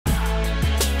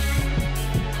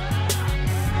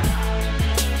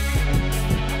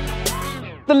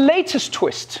the latest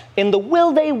twist in the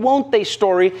will they, won't they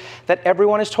story that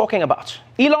everyone is talking about.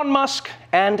 Elon Musk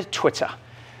and Twitter.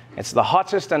 It's the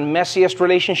hottest and messiest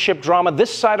relationship drama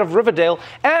this side of Riverdale,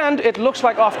 and it looks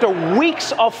like after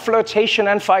weeks of flirtation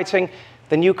and fighting,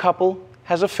 the new couple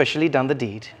has officially done the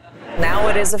deed. Now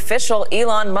it is official.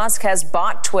 Elon Musk has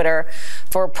bought Twitter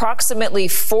for approximately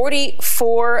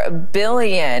 $44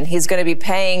 billion. He's going to be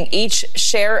paying each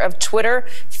share of Twitter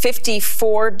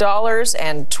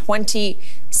 $54.20.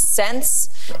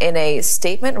 In a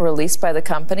statement released by the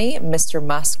company, Mr.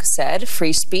 Musk said,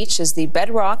 "Free speech is the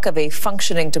bedrock of a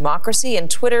functioning democracy, and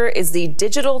Twitter is the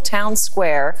digital town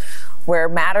square where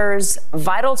matters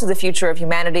vital to the future of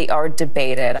humanity are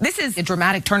debated." This is a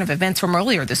dramatic turn of events from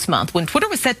earlier this month when Twitter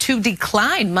was set to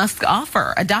decline Musk's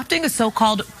offer, adopting a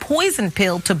so-called poison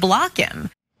pill to block him.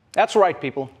 That's right,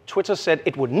 people. Twitter said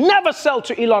it would never sell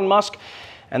to Elon Musk,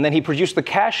 and then he produced the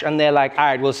cash, and they're like, all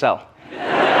right, we'll sell.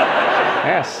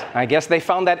 Yes, I guess they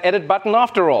found that edit button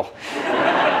after all.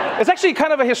 It's actually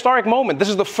kind of a historic moment. This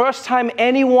is the first time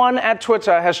anyone at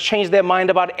Twitter has changed their mind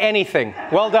about anything.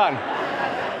 Well done.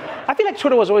 I feel like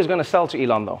Twitter was always going to sell to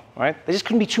Elon, though, right? They just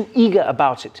couldn't be too eager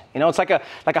about it. You know, it's like a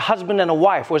husband and a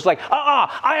wife where it's like,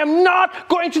 I am not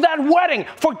going to that wedding.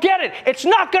 Forget it. It's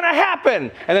not going to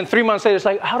happen. And then 3 months later, it's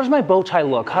like, how does my bow tie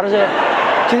look? How does it?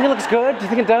 Do you think it looks good? Do you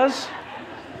think it does?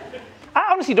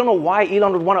 I honestly don't know why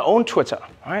Elon would want to own Twitter,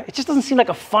 right? It just doesn't seem like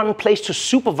a fun place to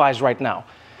supervise right now.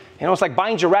 You know, it's like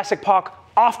buying Jurassic Park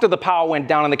after the power went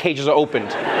down and the cages are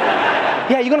opened.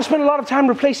 Yeah, you're going to spend a lot of time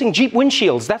replacing Jeep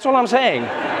windshields. That's all I'm saying.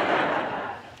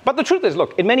 But the truth is,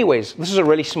 look, in many ways, this is a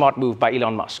really smart move by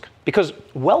Elon Musk, because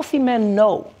wealthy men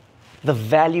know the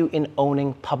value in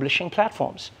owning publishing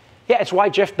platforms. Yeah, it's why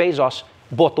Jeff Bezos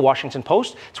bought the Washington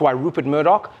Post. It's why Rupert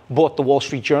Murdoch bought the Wall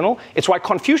Street Journal. It's why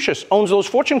Confucius owns those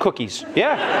fortune cookies.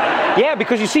 Yeah. Yeah,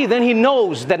 because you see, then he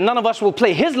knows that none of us will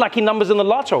play his lucky numbers in the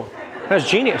lotto. That's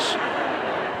genius.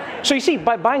 So you see,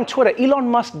 by buying Twitter, Elon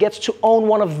Musk gets to own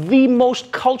one of the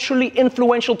most culturally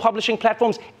influential publishing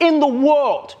platforms in the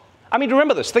world. I mean,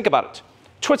 remember this, think about it.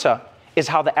 Twitter is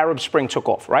how the Arab Spring took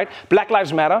off, right? Black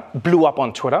Lives Matter blew up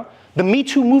on Twitter. The Me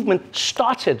Too movement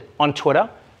started on Twitter.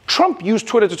 Trump used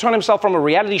Twitter to turn himself from a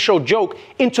reality show joke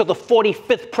into the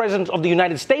 45th president of the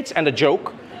United States and a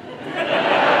joke.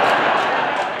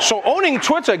 So owning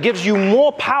Twitter gives you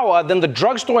more power than the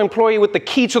drugstore employee with the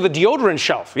key to the deodorant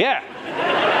shelf. Yeah.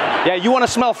 Yeah, you want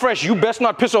to smell fresh, you best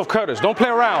not piss off Curtis. Don't play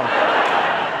around.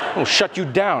 I'll shut you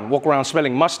down, walk around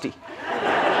smelling musty.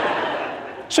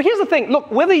 So here's the thing. Look,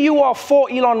 whether you are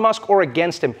for Elon Musk or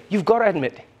against him, you've got to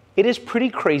admit, it is pretty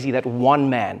crazy that one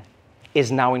man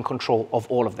is now in control of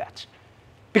all of that.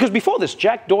 Because before this,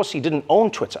 Jack Dorsey didn't own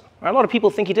Twitter. A lot of people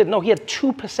think he did. No, he had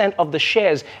 2% of the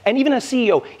shares. And even as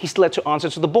CEO, he still had to answer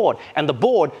to the board. And the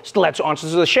board still had to answer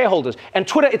to the shareholders. And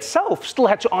Twitter itself still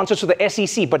had to answer to the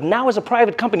SEC. But now as a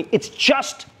private company, it's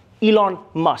just Elon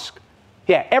Musk.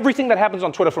 Yeah, everything that happens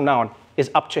on Twitter from now on is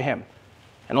up to him.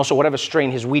 And also whatever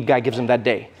strain his weed guy gives him that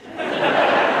day.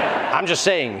 I'm just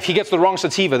saying, if he gets the wrong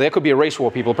sativa, there could be a race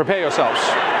war, people. Prepare yourselves.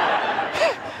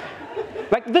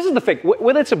 Like, this is the thing.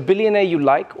 Whether it's a billionaire you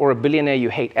like or a billionaire you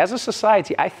hate, as a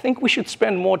society, I think we should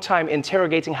spend more time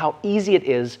interrogating how easy it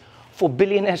is for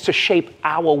billionaires to shape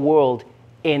our world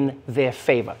in their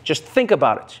favor. Just think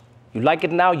about it. You like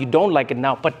it now, you don't like it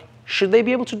now, but should they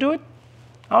be able to do it?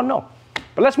 I don't know.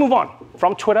 But let's move on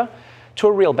from Twitter to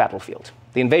a real battlefield,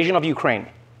 the invasion of Ukraine.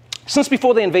 Since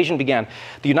before the invasion began,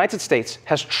 the United States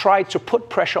has tried to put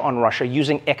pressure on Russia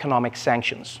using economic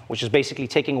sanctions, which is basically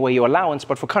taking away your allowance,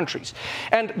 but for countries.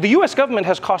 And the US government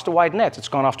has cast a wide net. It's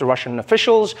gone after Russian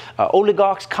officials,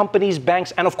 oligarchs, companies,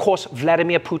 banks, and of course,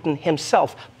 Vladimir Putin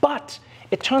himself. But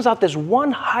it turns out there's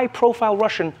one high-profile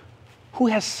Russian who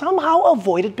has somehow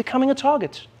avoided becoming a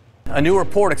target. A new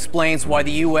report explains why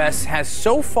the U.S. has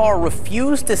so far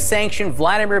refused to sanction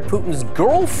Vladimir Putin's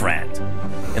girlfriend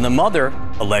and the mother,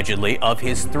 allegedly, of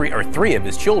three of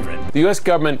his children. The U.S.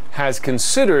 government has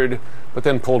considered, but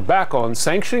then pulled back on,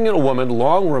 sanctioning a woman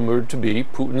long rumored to be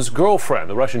Putin's girlfriend,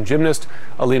 the Russian gymnast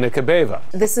Alina Kabeva.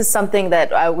 This is something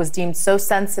that was deemed so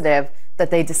sensitive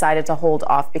that they decided to hold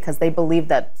off because they believed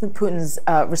that Putin's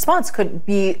response could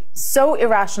be so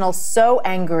irrational, so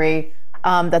angry,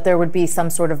 that there would be some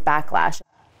sort of backlash.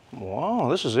 Wow,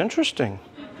 this is interesting.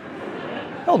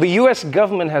 No, the US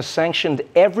government has sanctioned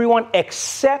everyone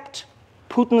except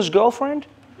Putin's girlfriend?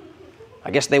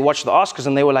 I guess they watched the Oscars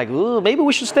and they were like, ooh, maybe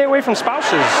we should stay away from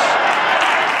spouses.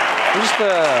 Just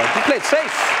play it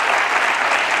safe.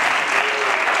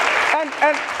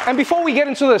 And before we get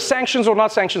into the sanctions or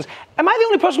not sanctions, am I the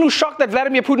only person who's shocked that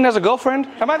Vladimir Putin has a girlfriend?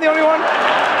 Am I the only one?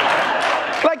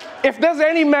 Like, if there's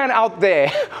any man out there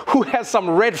who has some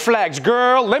red flags,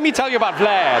 girl, let me tell you about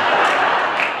Vlad.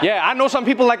 Yeah, I know some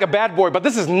people like a bad boy, but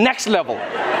this is next level.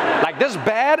 Like, there's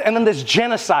bad and then there's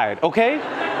genocide, okay?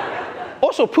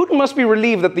 Also, Putin must be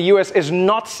relieved that the US is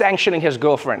not sanctioning his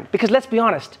girlfriend. Because let's be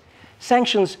honest,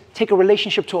 sanctions take a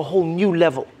relationship to a whole new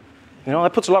level. You know,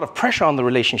 that puts a lot of pressure on the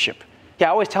relationship. Yeah,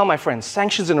 I always tell my friends,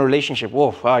 sanctions in a relationship,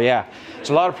 whoa, oh yeah, it's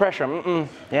a lot of pressure,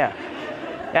 yeah.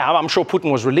 Yeah, I'm sure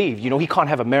Putin was relieved. You know, he can't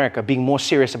have America being more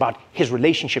serious about his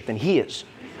relationship than he is.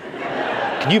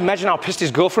 Can you imagine how pissed his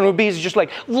girlfriend would be? He's just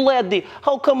like, Vladdy,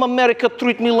 how come America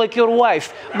treat me like your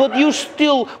wife, but you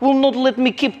still will not let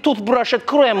me keep toothbrush at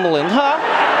Kremlin,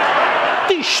 huh?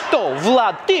 Ты что,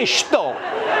 Vlad, ты что?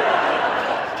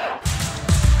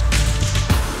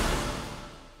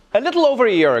 A little over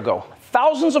a year ago,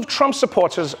 thousands of Trump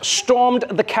supporters stormed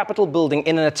the Capitol building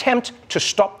in an attempt to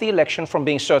stop the election from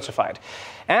being certified.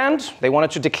 And they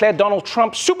wanted to declare Donald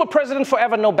Trump super president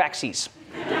forever, no backsies.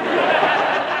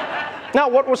 Now,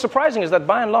 what was surprising is that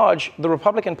by and large, the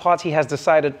Republican Party has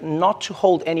decided not to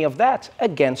hold any of that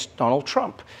against Donald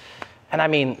Trump. And I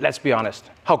mean, let's be honest,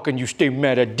 how can you stay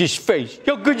mad at this face?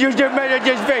 How could you stay mad at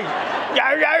this face?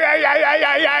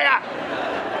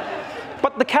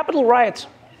 But the Capitol riots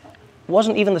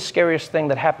wasn't even the scariest thing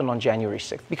that happened on January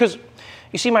 6th. Because,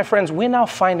 you see, my friends, we're now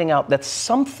finding out that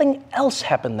something else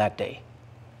happened that day.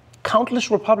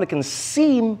 Countless Republicans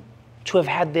seem to have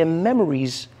had their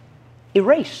memories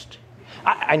erased.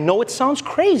 I know it sounds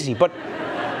crazy, but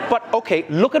okay,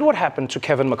 look at what happened to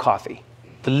Kevin McCarthy,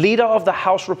 the leader of the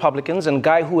House Republicans and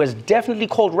guy who has definitely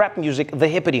called rap music the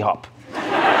hippity hop.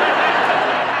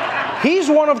 He's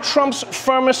one of Trump's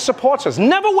firmest supporters,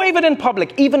 never wavered in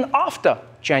public, even after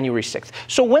January 6th.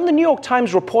 So when the New York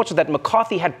Times reported that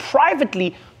McCarthy had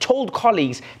privately told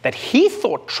colleagues that he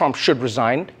thought Trump should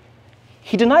resign,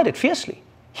 he denied it fiercely.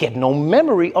 He had no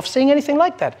memory of saying anything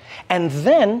like that. And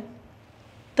then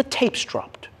the tapes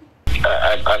dropped.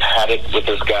 I've had it with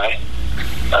this guy.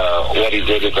 What he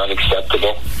did is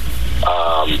unacceptable.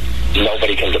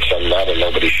 Nobody can defend that, and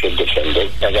nobody should defend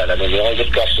it. Again, I mean, the only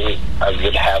discussion I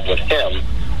would have with him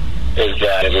is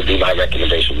that it would be my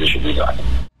recommendation he should resign.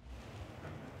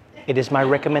 It is my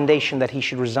recommendation that he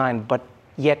should resign, but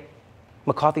yet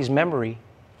McCarthy's memory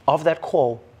of that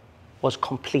call was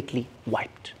completely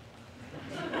wiped.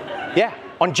 Yeah,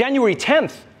 on January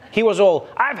 10th, he was all,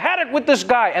 I've had it with this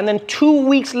guy, and then 2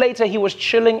 weeks later, he was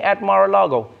chilling at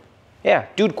Mar-a-Lago. Yeah,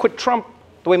 dude quit Trump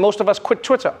the way most of us quit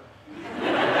Twitter.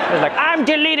 He was like, I'm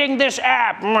deleting this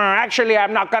app. Actually,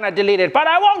 I'm not gonna delete it, but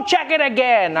I won't check it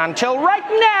again until right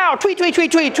now. Tweet, tweet,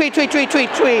 tweet, tweet, tweet, tweet, tweet, tweet,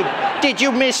 tweet. Did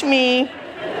you miss me?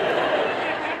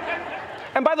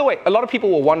 And by the way, a lot of people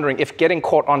were wondering if getting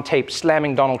caught on tape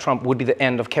slamming Donald Trump would be the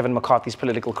end of Kevin McCarthy's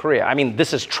political career. I mean,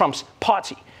 this is Trump's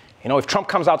party. You know, if Trump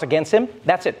comes out against him,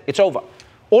 that's it. It's over.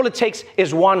 All it takes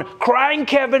is one crying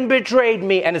Kevin betrayed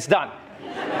me, and it's done.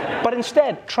 But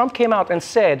instead, Trump came out and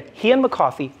said he and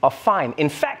McCarthy are fine. In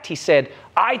fact, he said,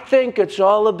 I think it's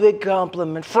all a big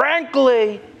compliment.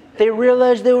 Frankly, they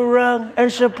realized they were wrong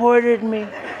and supported me.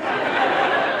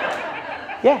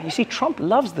 Yeah, you see, Trump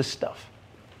loves this stuff.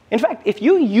 In fact, if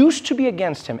you used to be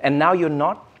against him and now you're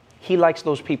not, he likes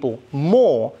those people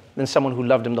more than someone who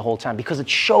loved him the whole time, because it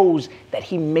shows that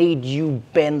he made you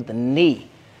bend the knee.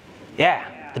 Yeah,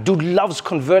 the dude loves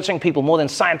converting people more than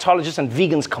Scientologists and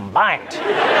vegans combined.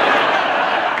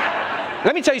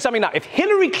 Let me tell you something now. If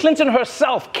Hillary Clinton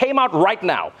herself came out right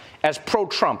now as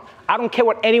pro-Trump, I don't care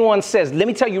what anyone says. Let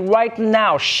me tell you right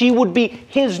now, she would be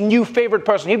his new favorite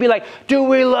person. He'd be like, do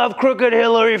we love crooked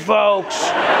Hillary, folks?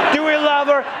 Do we love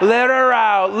her? Let her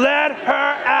out. Let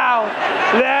her out.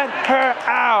 Let her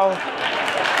out.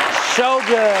 So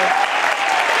good.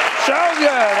 So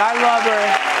good. I love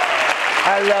her.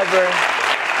 I love her.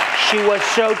 She was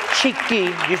so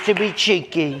cheeky. Used to be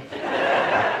cheeky.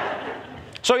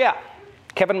 So yeah,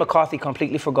 Kevin McCarthy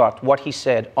completely forgot what he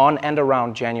said on and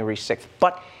around January 6th.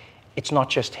 But it's not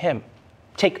just him.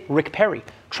 Take Rick Perry,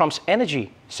 Trump's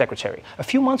energy secretary. A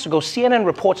few months ago, CNN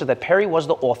reported that Perry was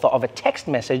the author of a text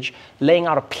message laying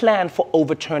out a plan for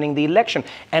overturning the election.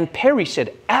 And Perry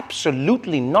said,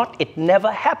 absolutely not, it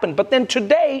never happened. But then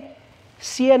today,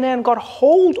 CNN got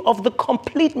hold of the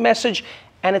complete message,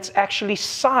 and it's actually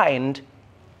signed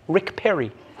Rick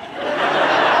Perry.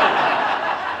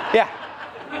 Yeah.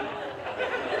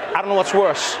 I don't know what's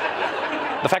worse.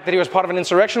 The fact that he was part of an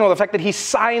insurrection, or the fact that he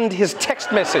signed his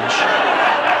text message.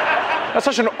 That's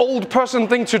such an old person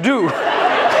thing to do.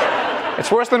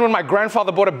 It's worse than when my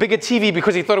grandfather bought a bigger TV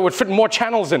because he thought it would fit more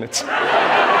channels in it.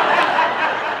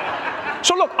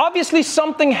 So look, obviously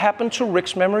something happened to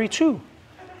Rick's memory too.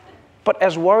 But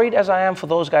as worried as I am for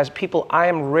those guys, people, I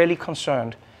am really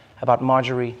concerned about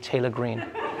Marjorie Taylor Greene.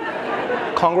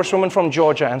 Congresswoman from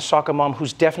Georgia and soccer mom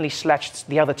who's definitely slashed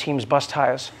the other team's bus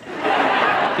tires.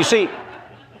 You see,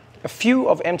 a few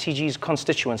of MTG's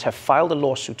constituents have filed a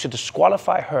lawsuit to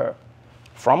disqualify her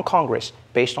from Congress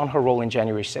based on her role in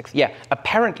January 6th. Yeah,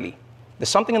 apparently, there's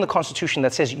something in the Constitution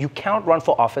that says you can't run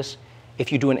for office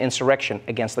if you do an insurrection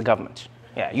against the government.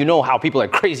 Yeah, you know how people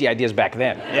had crazy ideas back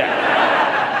then.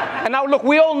 Yeah. And now, look,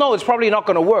 we all know it's probably not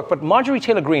going to work, but Marjorie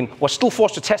Taylor Greene was still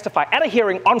forced to testify at a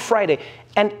hearing on Friday,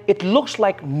 and it looks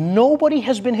like nobody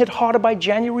has been hit harder by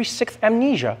January 6th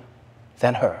amnesia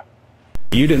than her.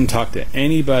 You didn't talk to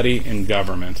anybody in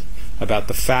government about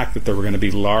the fact that there were going to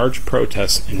be large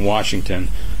protests in Washington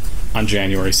on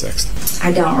January 6th.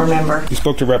 I don't remember. You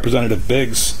spoke to Representative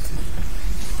Biggs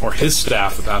or his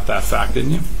staff about that fact,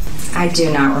 didn't you? I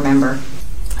do not remember.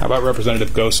 How about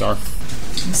Representative Gosar?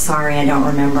 I'm sorry, I don't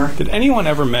remember. Did anyone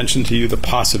ever mention to you the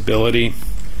possibility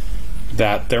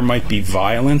that there might be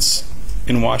violence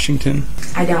in Washington?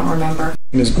 I don't remember.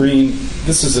 Ms. Greene,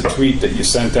 this is a tweet that you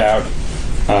sent out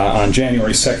on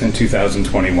January 2nd,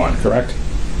 2021, correct?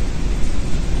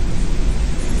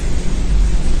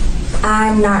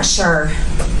 I'm not sure.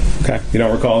 Okay, you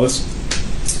don't recall this?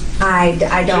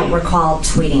 I don't recall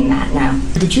tweeting that, no.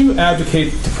 Did you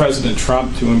advocate to President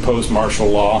Trump to impose martial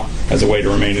law as a way to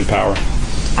remain in power?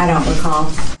 I don't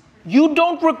recall. You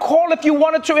don't recall if you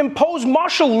wanted to impose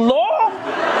martial law?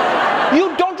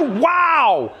 You don't?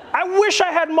 Wow! I wish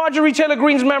I had Marjorie Taylor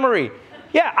Greene's memory.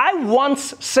 Yeah, I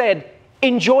once said,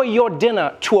 enjoy your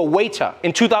dinner to a waiter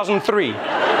in 2003.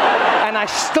 And I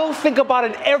still think about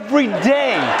it every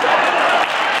day.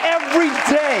 Every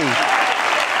day.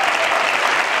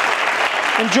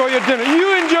 Enjoy your dinner.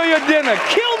 You enjoy your dinner.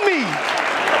 Kill me.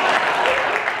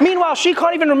 Meanwhile, she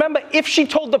can't even remember if she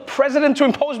told the president to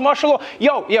impose martial law.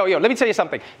 Yo, let me tell you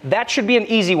something. That should be an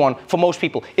easy one for most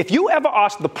people. If you ever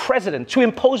asked the president to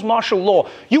impose martial law,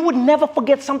 you would never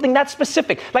forget something that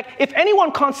specific. Like, if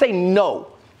anyone can't say no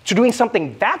to doing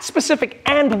something that specific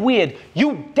and weird,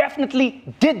 you definitely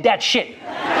did that shit.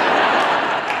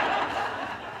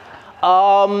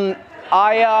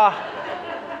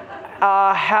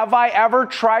 Have I ever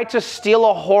tried to steal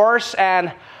a horse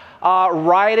and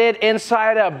ride it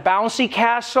inside a bouncy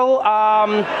castle?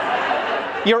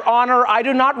 Your Honor, I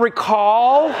do not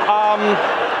recall.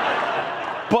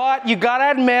 But you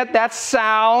gotta admit, that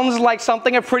sounds like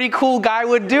something a pretty cool guy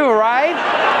would do, right?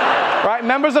 Right?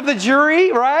 Members of the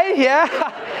jury, right? Yeah.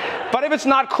 But if it's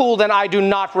not cool, then I do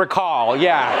not recall.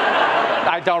 Yeah.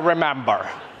 I don't remember.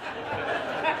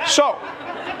 So,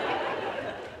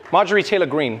 Marjorie Taylor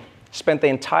Greene spent the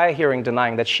entire hearing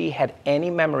denying that she had any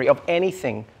memory of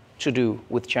anything to do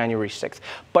with January 6th.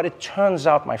 But it turns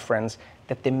out, my friends,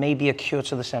 that there may be a cure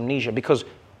to this amnesia, because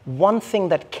one thing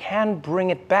that can bring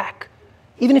it back,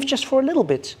 even if just for a little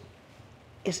bit,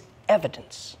 is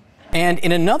evidence. And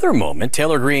in another moment,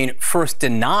 Taylor Greene first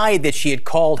denied that she had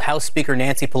called House Speaker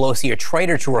Nancy Pelosi a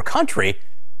traitor to her country,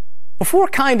 before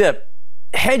kind of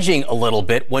hedging a little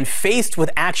bit when faced with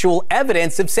actual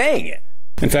evidence of saying it.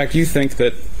 In fact, you think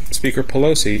that Speaker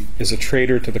Pelosi is a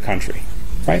traitor to the country,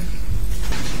 right?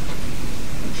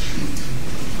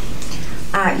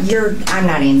 I'm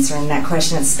not answering that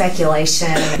question. It's speculation.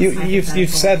 You've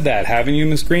said that, haven't you,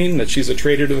 Ms. Greene, that she's a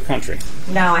traitor to the country?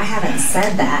 No, I haven't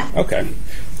said that. Okay.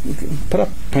 Put up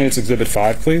Plaintiff's Exhibit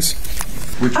 5, please.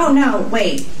 Oh, no,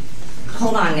 wait.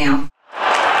 Hold on now.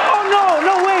 Oh, no,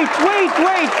 wait.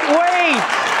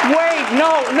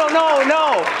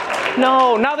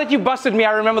 No, now that you busted me,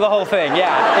 I remember the whole thing.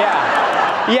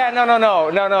 Yeah,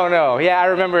 no. Yeah, I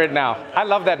remember it now. I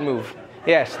love that move.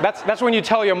 Yes, that's when you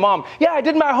tell your mom, yeah, I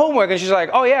did my homework, and she's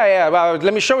like, oh, yeah, well,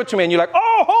 let me show it to me, and you're like,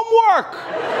 oh, homework!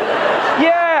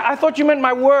 Yeah, I thought you meant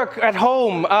my work at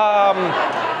home.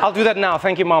 I'll do that now.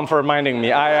 Thank you, Mom, for reminding me.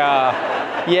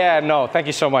 Yeah, no, thank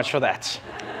you so much for that.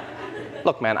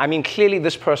 Look, man, I mean, clearly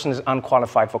this person is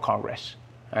unqualified for Congress,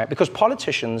 right? Because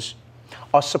politicians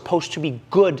are supposed to be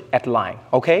good at lying,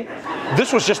 okay?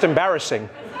 This was just embarrassing.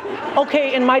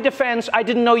 Okay, in my defense, I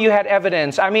didn't know you had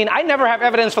evidence. I mean, I never have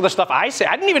evidence for the stuff I say.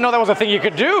 I didn't even know that was a thing you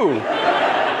could do.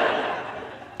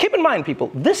 Keep in mind,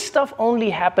 people, this stuff only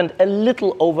happened a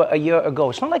little over a year ago.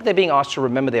 It's not like they're being asked to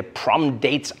remember their prom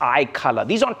date's eye color.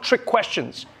 These aren't trick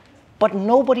questions. But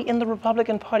nobody in the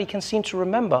Republican Party can seem to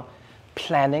remember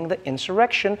planning the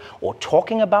insurrection or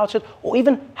talking about it or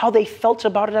even how they felt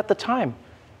about it at the time.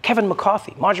 Kevin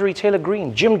McCarthy, Marjorie Taylor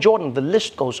Greene, Jim Jordan, the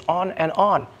list goes on and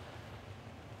on.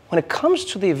 When it comes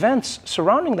to the events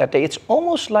surrounding that day, it's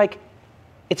almost like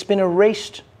it's been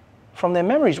erased from their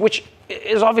memories, which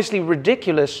is obviously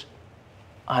ridiculous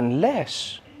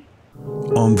unless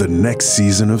on the next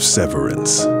season of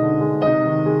Severance.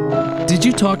 Did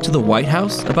you talk to the White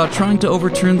House about trying to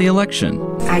overturn the election?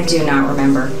 I do not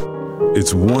remember.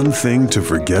 It's one thing to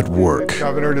forget work.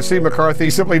 Governor, to see McCarthy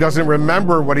simply doesn't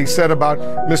remember what he said about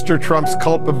Mr. Trump's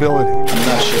culpability. I'm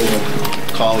not sure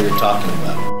what call you're talking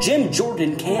about. Jim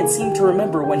Jordan can't seem to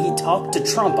remember when he talked to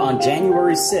Trump on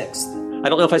January 6th. I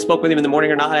don't know if I spoke with him in the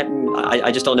morning or not.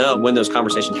 I just don't know when those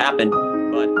conversations happened.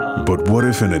 But what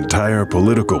if an entire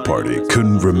political party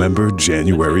couldn't remember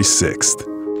January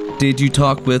 6th? Did you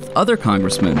talk with other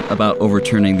congressmen about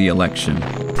overturning the election?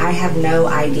 I have no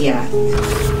idea.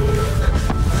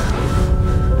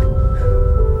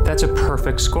 That's a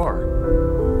perfect score.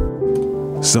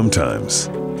 Sometimes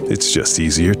it's just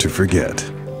easier to forget.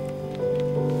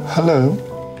 Hello.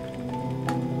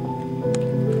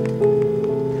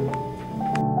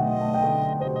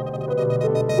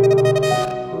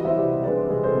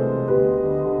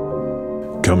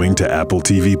 Coming to Apple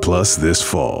TV Plus this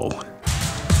fall.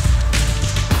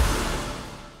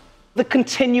 The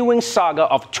continuing saga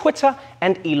of Twitter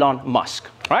and Elon Musk,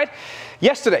 right?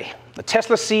 Yesterday, the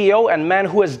Tesla CEO and man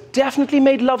who has definitely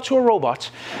made love to a robot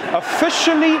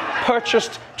officially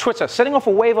purchased Twitter, setting off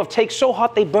a wave of takes so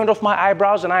hot they burned off my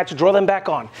eyebrows and I had to draw them back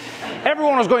on.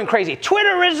 Everyone was going crazy.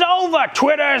 Twitter is over.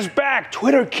 Twitter is back.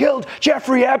 Twitter killed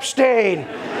Jeffrey Epstein.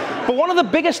 But one of the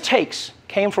biggest takes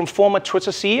came from former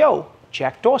Twitter CEO,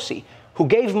 Jack Dorsey, who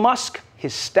gave Musk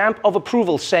his stamp of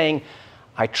approval, saying,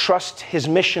 "I trust his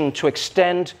mission to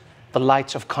extend the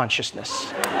light of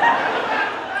consciousness."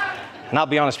 And I'll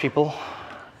be honest, people,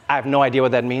 I have no idea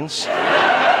what that means.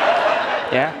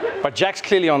 Yeah? But Jack's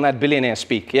clearly on that billionaire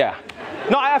speak, yeah.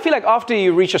 No, I feel like after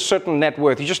you reach a certain net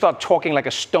worth, you just start talking like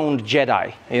a stoned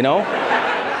Jedi, you know?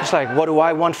 It's like, what do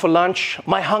I want for lunch?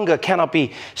 My hunger cannot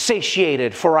be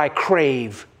satiated, for I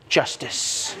crave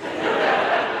justice.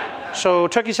 So,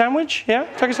 turkey sandwich? Yeah,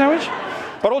 turkey sandwich?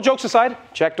 But all jokes aside,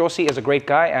 Jack Dorsey is a great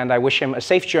guy, and I wish him a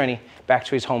safe journey back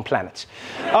to his home planet.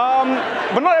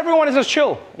 But not everyone is as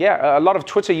chill. Yeah, a lot of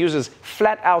Twitter users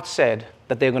flat out said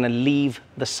that they're going to leave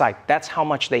the site. That's how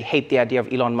much they hate the idea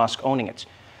of Elon Musk owning it.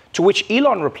 To which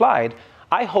Elon replied,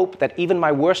 "I hope that even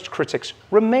my worst critics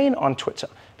remain on Twitter,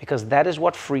 because that is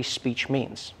what free speech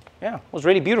means." Yeah, it was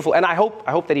really beautiful, and I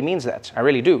hope that he means that. I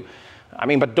really do. I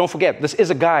mean, but don't forget, this is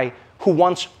a guy who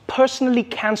once personally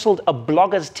canceled a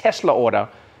blogger's Tesla order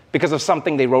because of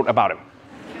something they wrote about him.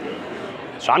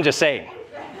 So I'm just saying.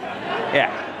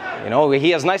 Yeah, you know, he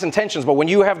has nice intentions, but when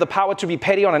you have the power to be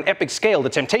petty on an epic scale,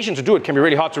 the temptation to do it can be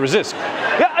really hard to resist.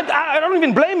 Yeah, I don't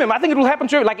even blame him. I think it will happen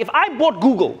to him. Like, if I bought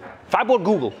Google,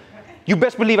 you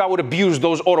best believe I would abuse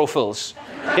those autofills.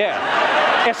 Yeah.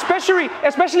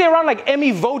 Especially around like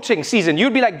Emmy voting season.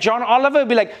 You'd be like John Oliver,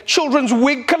 be like children's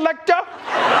wig collector.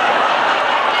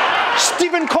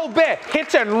 Stephen Colbert,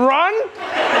 hit and run.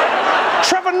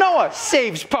 Trevor Noah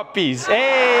saves puppies.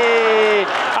 Hey,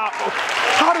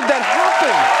 how did that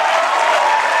happen?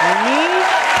 Me?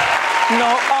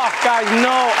 No, oh, guys,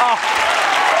 no.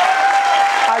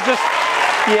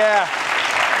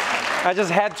 I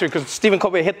just had to, because Stephen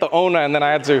Colbert hit the owner, and then I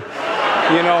had to,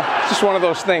 you know, just one of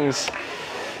those things.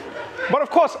 But of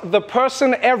course, the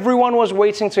person everyone was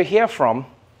waiting to hear from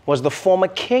was the former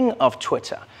king of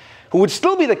Twitter, who would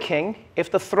still be the king if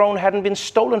the throne hadn't been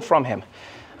stolen from him.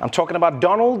 I'm talking about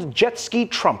Donald Jet Ski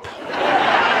Trump.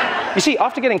 You see,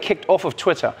 after getting kicked off of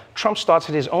Twitter, Trump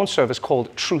started his own service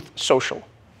called Truth Social.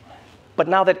 But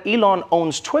now that Elon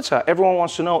owns Twitter, everyone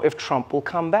wants to know if Trump will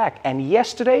come back. And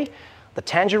yesterday, the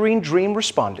Tangerine Dream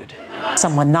responded.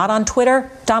 Someone not on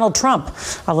Twitter, Donald Trump.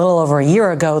 A little over a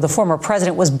year ago, the former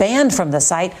president was banned from the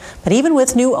site. But even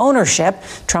with new ownership,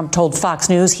 Trump told Fox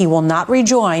News he will not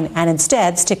rejoin and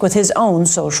instead stick with his own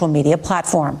social media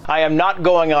platform. I am not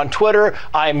going on Twitter.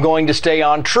 I am going to stay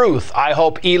on Truth. I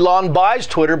hope Elon buys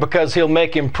Twitter because he'll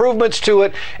make improvements to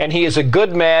it, and he is a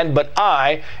good man, but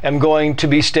I am going to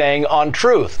be staying on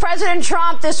Truth. President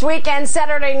Trump this weekend,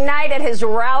 Saturday night at his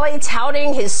rally,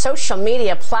 touting his social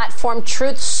media platform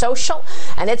Truth Social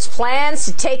and its plans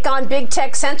to take on big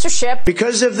tech censorship.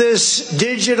 Because of this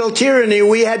digital tyranny,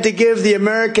 we had to give the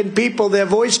American people their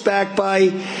voice back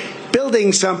by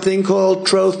building something called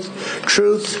Truth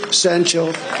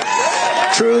Social.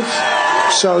 Truth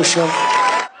Social.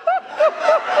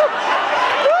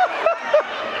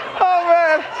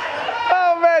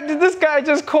 Oh man, did this guy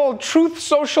just call Truth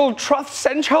Social Truth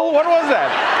Central? What was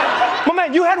that? My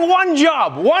man, you had one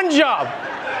job.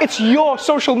 It's your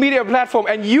social media platform,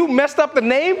 and you messed up the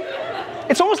name?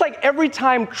 It's almost like every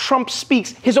time Trump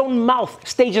speaks, his own mouth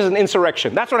stages an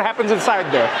insurrection. That's what happens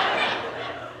inside there.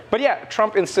 But yeah,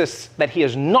 Trump insists that he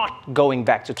is not going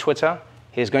back to Twitter,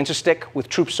 He's going to stick with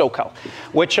Truth Social,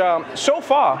 which so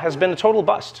far has been a total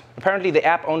bust. Apparently, the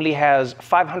app only has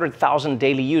 500,000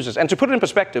 daily users. And to put it in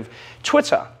perspective,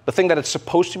 Twitter, the thing that it's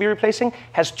supposed to be replacing,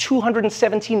 has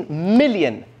 217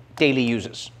 million daily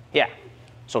users. Yeah.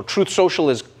 So Truth Social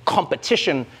is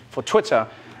competition for Twitter,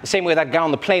 the same way that guy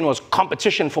on the plane was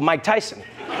competition for Mike Tyson.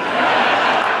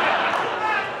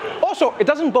 Also, it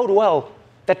doesn't bode well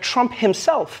that Trump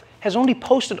himself has only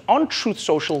posted on Truth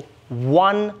Social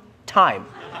one time,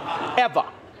 ever.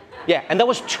 Yeah, and that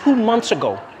was 2 months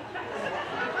ago.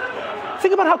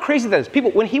 Think about how crazy that is.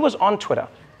 People, when he was on Twitter,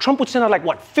 Trump would send out like,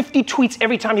 what, 50 tweets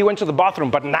every time he went to the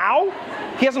bathroom, but now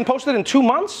he hasn't posted in 2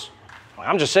 months?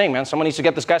 I'm just saying, man, someone needs to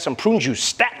get this guy some prune juice,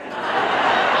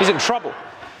 stat. He's in trouble.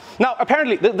 Now,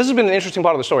 apparently, this has been an interesting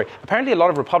part of the story. Apparently, a lot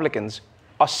of Republicans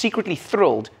are secretly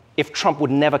thrilled if Trump would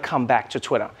never come back to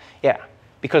Twitter. Yeah,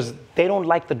 because they don't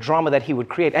like the drama that he would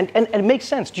create. And it makes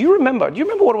sense. Do you remember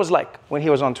what it was like when he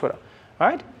was on Twitter? All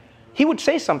right? He would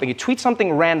say something, he'd tweet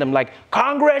something random like,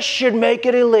 Congress should make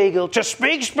it illegal to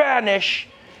speak Spanish.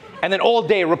 And then all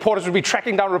day, reporters would be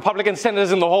tracking down Republican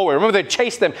senators in the hallway. Remember, they'd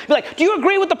chase them. Be like, do you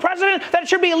agree with the president that it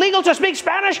should be illegal to speak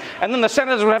Spanish? And then the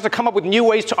senators would have to come up with new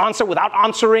ways to answer without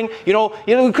answering. You know,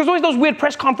 because always those weird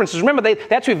press conferences. Remember, they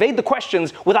had to evade the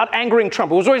questions without angering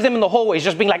Trump. It was always them in the hallways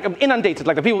just being like inundated.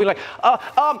 Like the people being like,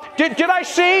 did I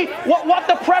see what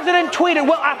the president tweeted?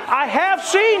 Well, I have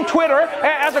seen Twitter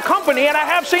as a company, and I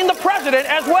have seen the president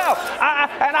as well.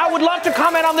 And I would love to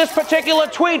comment on this particular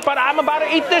tweet, but I'm about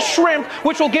to eat this shrimp,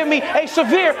 which will give me a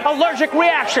severe allergic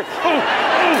reaction.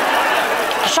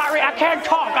 Sorry, I can't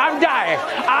talk. I'm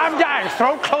dying.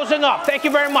 Throat closing up. Thank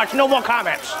you very much. No more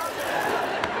comments.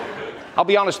 I'll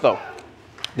be honest, though.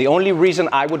 The only reason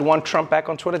I would want Trump back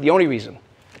on Twitter, the only reason,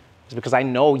 is because I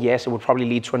know, yes, it would probably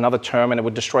lead to another term and it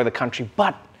would destroy the country,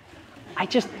 but I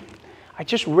just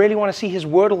really want to see his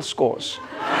Wordle scores.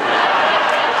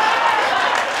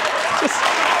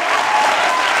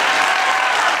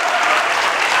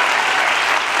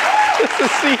 To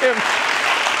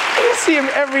see him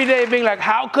every day being like,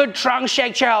 how could Trung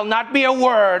Shek Chel not be a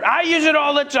word? I use it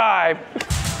all the time.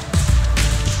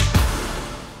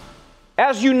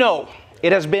 As you know,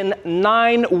 it has been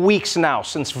 9 weeks now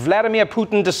since Vladimir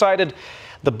Putin decided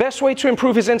the best way to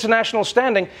improve his international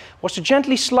standing was to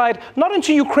gently slide not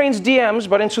into Ukraine's DMs,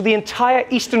 but into the entire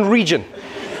eastern region.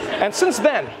 And since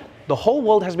then, the whole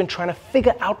world has been trying to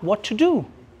figure out what to do.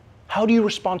 How do you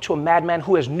respond to a madman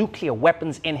who has nuclear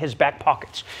weapons in his back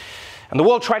pockets? And the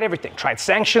world tried everything. Tried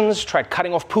sanctions, tried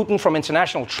cutting off Putin from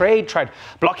international trade, tried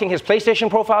blocking his PlayStation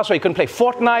profile so he couldn't play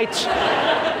Fortnite.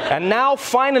 And now,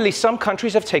 finally, some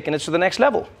countries have taken it to the next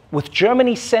level, with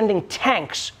Germany sending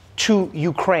tanks to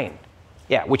Ukraine.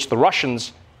 Yeah, which the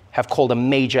Russians have called a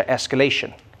major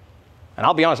escalation. And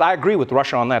I'll be honest, I agree with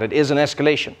Russia on that. It is an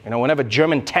escalation. You know, whenever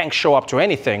German tanks show up to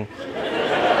anything,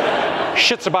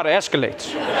 shit's about to escalate.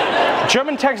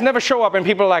 German tanks never show up and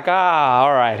people are like,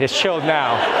 all right, it's chilled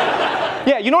now.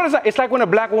 Yeah, you know what it's like? It's like when a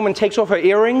black woman takes off her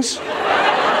earrings.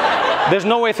 There's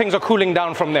no way things are cooling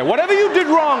down from there. Whatever you did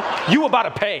wrong, you about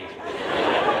to pay.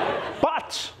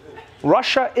 But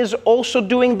Russia is also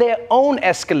doing their own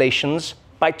escalations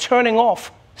by turning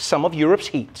off some of Europe's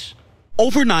heat.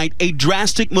 Overnight, a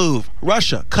drastic move.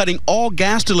 Russia cutting all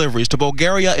gas deliveries to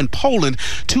Bulgaria and Poland,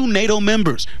 2 NATO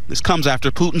members. This comes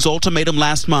after Putin's ultimatum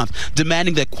last month,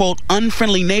 demanding that, quote,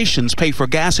 unfriendly nations pay for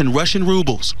gas in Russian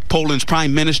rubles. Poland's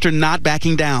prime minister not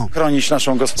backing down,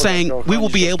 saying we will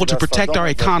be able to protect our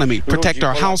economy, protect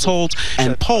our households,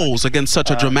 and Poles against such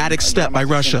a dramatic step by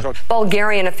Russia.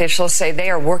 Bulgarian officials say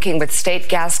they are working with state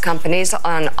gas companies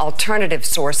on alternative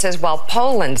sources, while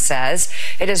Poland says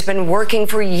it has been working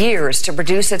for years to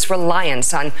reduce its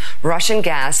reliance on Russian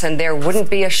gas, and there wouldn't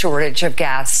be a shortage of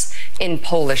gas in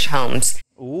Polish homes.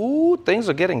 Ooh, things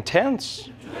are getting tense.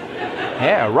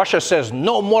 Yeah, Russia says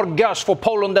no more gas for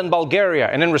Poland and Bulgaria.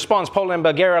 And in response, Poland and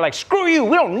Bulgaria are like, screw you,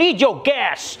 we don't need your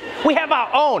gas. We have our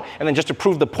own. And then just to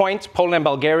prove the point, Poland and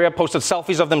Bulgaria posted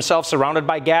selfies of themselves surrounded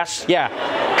by gas. Yeah,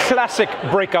 classic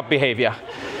breakup behavior.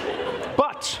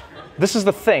 But this is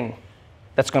the thing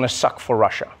that's going to suck for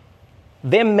Russia.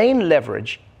 Their main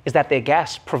leverage is that their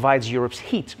gas provides Europe's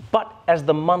heat. But as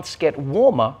the months get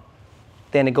warmer,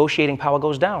 their negotiating power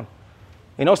goes down.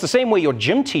 You know, it's the same way your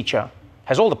gym teacher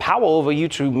has all the power over you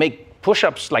to make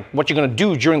push-ups like what you're going to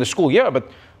do during the school year,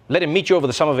 but let him meet you over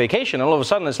the summer vacation, and all of a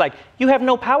sudden it's like, you have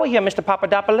no power here, Mr.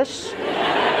 Papadopoulos.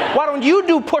 Why don't you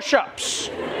do push-ups,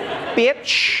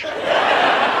 bitch?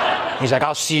 He's like,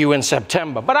 I'll see you in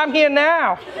September, but I'm here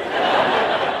now.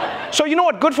 So you know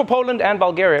what? Good for Poland and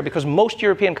Bulgaria, because most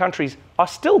European countries are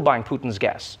still buying Putin's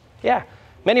gas. Yeah.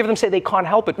 Many of them say they can't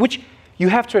help it, which you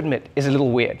have to admit is a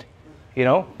little weird. you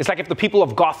know? It's like if the people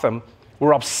of Gotham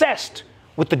were obsessed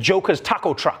with the Joker's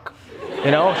taco truck. You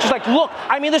know, it's just like, look,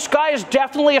 I mean, this guy is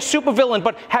definitely a supervillain,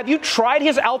 but have you tried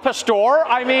his al pastor?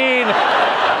 I mean,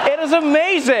 it is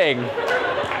amazing.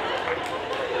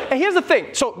 And here's the thing.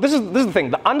 So this is the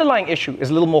thing. The underlying issue is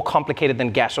a little more complicated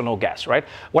than gas or no gas, right?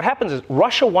 What happens is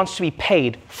Russia wants to be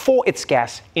paid for its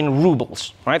gas in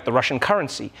rubles, right? The Russian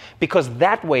currency, because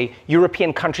that way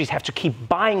European countries have to keep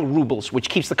buying rubles, which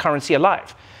keeps the currency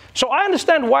alive. So I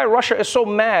understand why Russia is so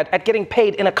mad at getting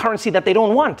paid in a currency that they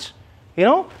don't want, you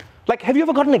know? Like, have you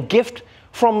ever gotten a gift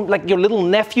from, like, your little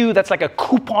nephew that's like a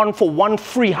coupon for one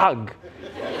free hug?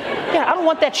 Yeah, I don't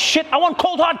want that shit. I want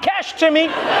cold, hard cash, Timmy.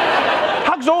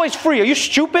 Hugs always free. Are you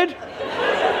stupid?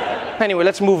 Anyway,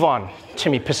 let's move on.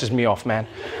 Timmy pisses me off, man.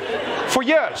 For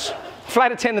years,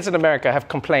 flight attendants in America have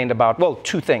complained about, well,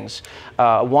 two things.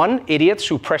 One, idiots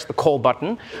who press the call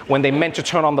button when they meant to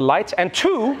turn on the lights. And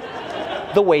two,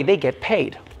 the way they get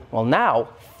paid. Well, now,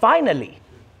 finally,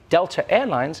 Delta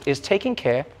Airlines is taking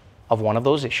care of one of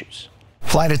those issues.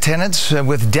 Flight attendants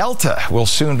with Delta will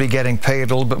soon be getting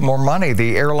paid a little bit more money.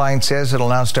 The airline says it'll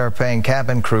now start paying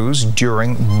cabin crews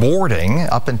during boarding.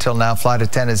 Up until now, flight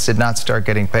attendants did not start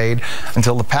getting paid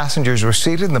until the passengers were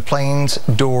seated and the plane's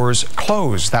doors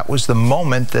closed. That was the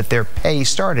moment that their pay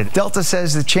started. Delta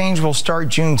says the change will start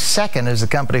June 2nd as the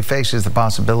company faces the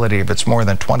possibility of its more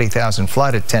than 20,000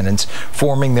 flight attendants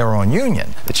forming their own union.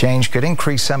 The change could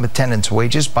increase some attendants'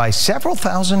 wages by several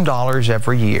 $1,000s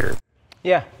every year.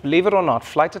 Yeah, believe it or not,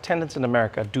 flight attendants in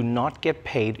America do not get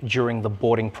paid during the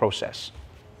boarding process,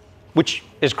 which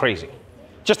is crazy.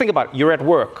 Just think about it. You're at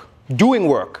work, doing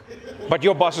work, but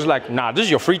your boss is like, nah, this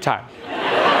is your free time.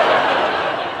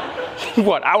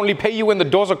 What, I only pay you when the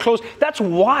doors are closed? That's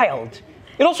wild.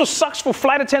 It also sucks for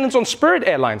flight attendants on Spirit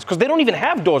Airlines because they don't even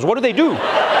have doors. What do? Do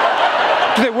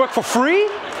they work for free?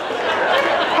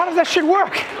 How does that shit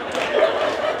work?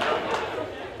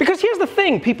 Because here's the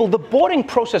thing, people, the boarding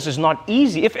process is not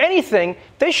easy. If anything,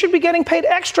 they should be getting paid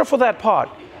extra for that part.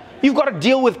 You've got to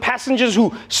deal with passengers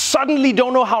who suddenly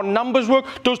don't know how numbers work.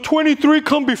 Does 23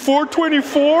 come before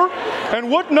 24?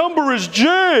 And what number is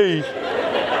J?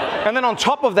 And then on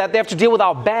top of that, they have to deal with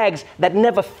our bags that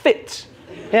never fit.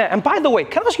 Yeah, and by the way,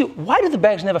 can I ask you, why do the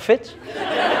bags never fit?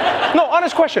 No,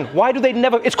 honest question. Why do they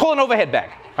never? It's called an overhead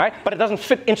bag, right? But it doesn't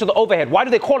fit into the overhead. Why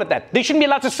do they call it that? They shouldn't be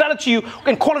allowed to sell it to you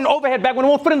and call it an overhead bag when it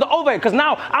won't fit in the overhead. Because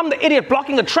now I'm the idiot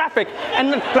blocking the traffic, and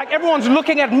then, like, everyone's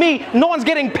looking at me. No one's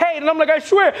getting paid, and I'm like, I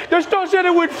swear, the store said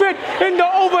it would fit in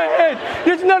the overhead.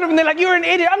 There's none of them. They're like, you're an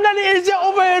idiot. I'm not an idiot. It's the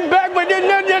overhead bag, but there's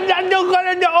none in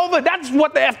the overhead. That's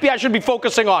what the FBI should be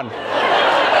focusing on.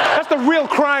 That's the real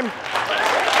crime.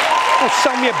 Don't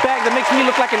sell me a bag that makes me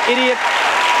look like an idiot.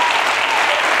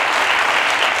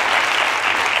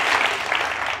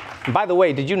 By the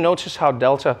way, did you notice how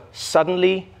Delta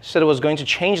suddenly said it was going to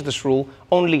change this rule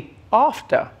only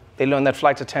after they learned that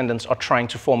flight attendants are trying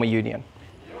to form a union?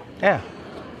 Yeah.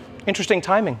 Interesting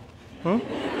timing.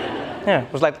 Yeah,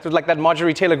 it was like that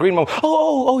Marjorie Taylor Greene moment.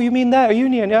 Oh, you mean that, a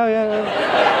union?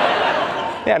 Yeah.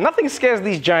 Yeah, nothing scares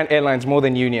these giant airlines more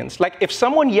than unions. Like, if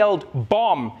someone yelled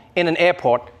bomb in an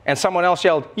airport and someone else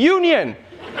yelled union,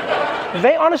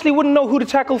 they honestly wouldn't know who to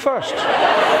tackle first.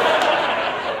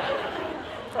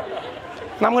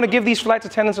 And I'm going to give these flight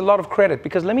attendants a lot of credit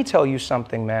because let me tell you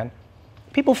something, man.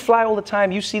 People fly all the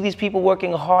time. You see these people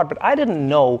working hard, but I didn't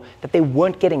know that they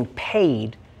weren't getting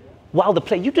paid while the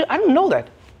plane. I didn't know that.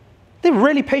 They're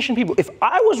really patient people. If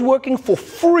I was working for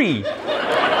free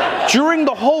during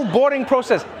the whole boarding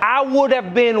process, I would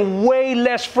have been way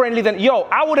less friendly than,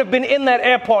 I would have been in that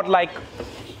airport like, hey,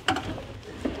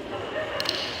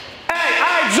 all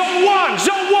right, zone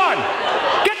one,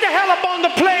 get the hell up on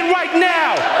the plane right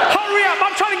now. Hurry up,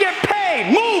 I'm trying to get paid.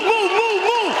 Move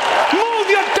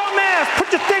your dumb ass.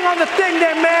 Put your thing on the thing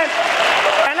there, man.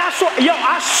 And I swear,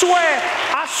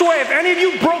 if any of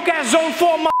you broke ass zone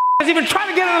 4 even trying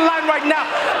to get in the line right now,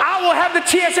 I will have the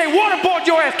TSA waterboard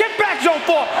your ass. Get back, zone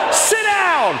 4. Sit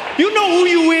down. You know who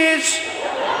you is.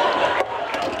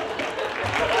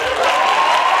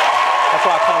 That's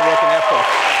why I can't work in airports.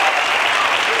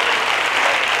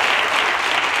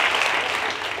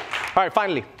 All right,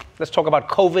 finally, let's talk about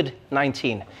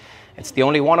COVID-19. It's the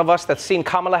only one of us that's seen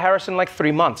Kamala Harris in like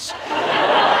 3 months.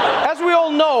 As we all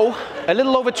know, a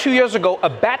little over 2 years ago, a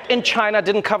bat in China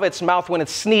didn't cover its mouth when it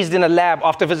sneezed in a lab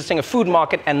after visiting a food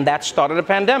market, and that started a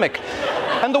pandemic.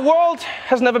 And the world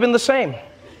has never been the same.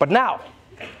 But now,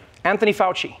 Anthony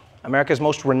Fauci, America's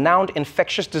most renowned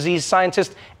infectious disease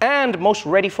scientist and most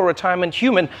ready for retirement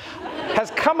human,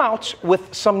 has come out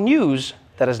with some news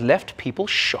that has left people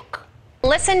shook.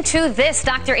 Listen to this.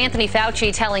 Dr. Anthony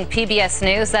Fauci telling PBS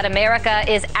News that America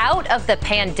is out of the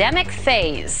pandemic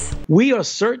phase. We are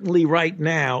certainly right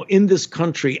now in this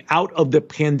country out of the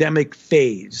pandemic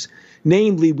phase.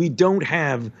 Namely, we don't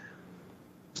have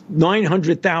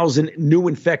 900,000 new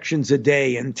infections a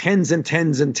day and tens and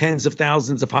tens and tens of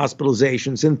thousands of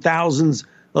hospitalizations and thousands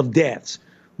of deaths.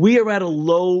 We are at a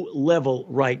low level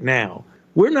right now.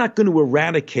 We're not going to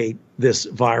eradicate this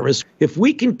virus. If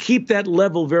we can keep that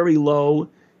level very low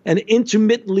and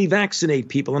intermittently vaccinate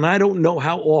people, and I don't know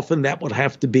how often that would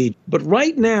have to be, but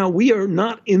right now we are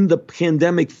not in the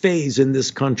pandemic phase in this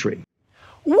country.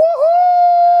 Woohoo!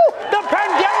 The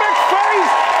pandemic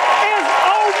phase is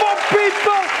over,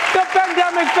 people! The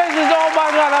pandemic phase is over. Oh my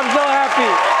God, I'm so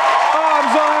happy. Oh, I'm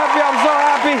so happy. I'm so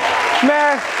happy.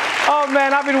 Man, oh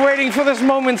man, I've been waiting for this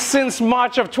moment since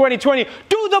March of 2020.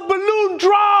 Do the balloon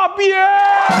drop,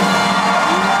 yeah!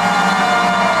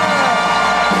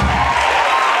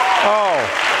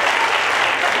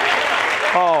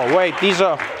 Oh, wait, these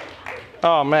are,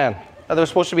 oh man. They were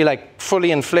supposed to be like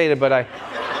fully inflated, but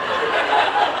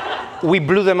we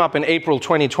blew them up in April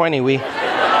 2020. We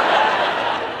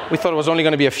thought it was only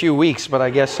going to be a few weeks, but I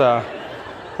guess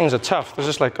things are tough. There's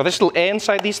just like, are there still air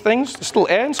inside these things? There's still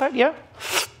air inside? Yeah?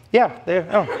 Yeah, there.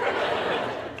 Oh.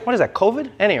 What is that,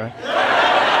 COVID? Anyway.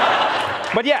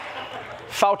 But yeah,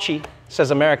 Fauci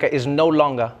says America is no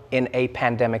longer in a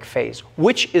pandemic phase,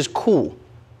 which is cool.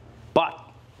 But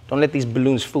don't let these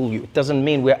balloons fool you. It doesn't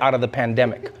mean we're out of the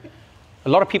pandemic. A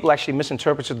lot of people actually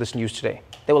misinterpreted this news today.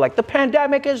 They were like, the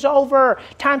pandemic is over.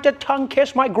 Time to tongue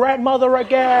kiss my grandmother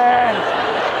again.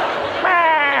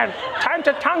 Man, time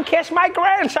to tongue kiss my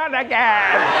grandson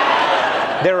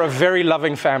again. They're a very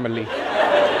loving family.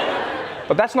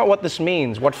 But that's not what this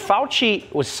means. What Fauci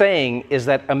was saying is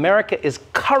that America is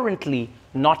currently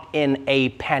not in a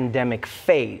pandemic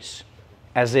phase,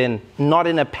 as in not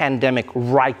in a pandemic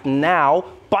right now,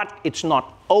 but it's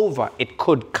not over. It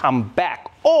could come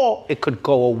back, or it could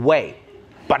go away,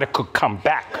 but it could come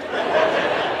back.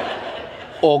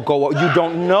 Or go, you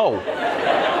don't know.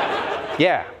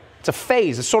 Yeah, it's a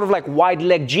phase. It's sort of like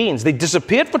wide-leg jeans. They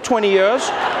disappeared for 20 years,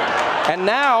 and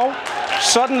now,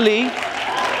 suddenly,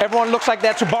 everyone looks like they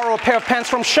had to borrow a pair of pants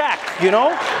from Shaq, you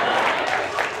know?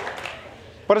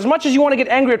 But as much as you want to get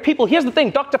angry at people, here's the thing,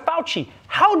 Dr. Fauci,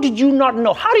 how did you not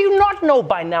know? How do you not know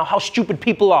by now how stupid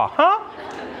people are, huh?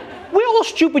 We're all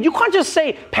stupid. You can't just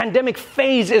say pandemic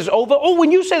phase is over. Oh,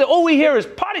 when you say that, all we hear is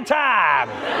party time.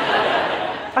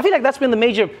 I feel like that's been the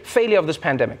major failure of this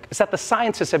pandemic. It's that the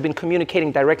scientists have been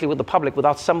communicating directly with the public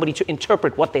without somebody to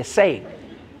interpret what they're saying.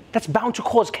 That's bound to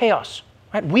cause chaos.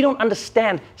 Right? We don't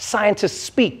understand scientists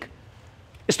speak.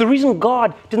 It's the reason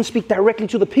God didn't speak directly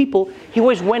to the people. He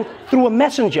always went through a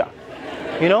messenger.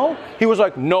 You know? He was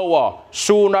like, Noah,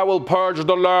 soon I will purge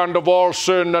the land of all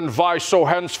sin and vice, so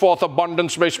henceforth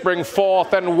abundance may spring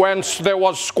forth, and whence there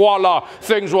was squalor,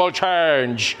 things will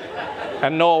change.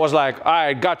 And Noah was like, all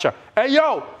right, gotcha. Hey,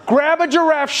 yo, grab a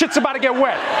giraffe, shit's about to get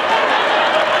wet.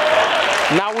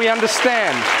 Now we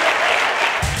understand.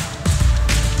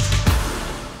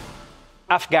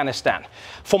 Afghanistan.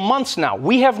 For months now,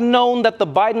 we have known that the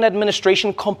Biden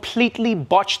administration completely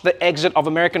botched the exit of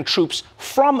American troops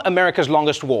from America's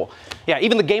longest war. Yeah,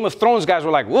 even the Game of Thrones guys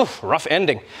were like, woof, rough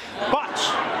ending. But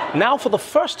now, for the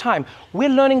first time, we're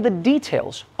learning the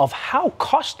details of how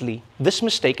costly this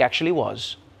mistake actually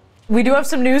was. We do have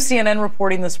some news. CNN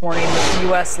reporting this morning that the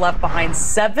U.S. left behind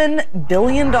 $7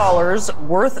 billion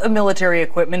worth of military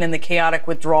equipment in the chaotic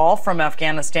withdrawal from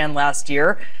Afghanistan last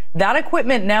year. That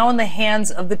equipment now in the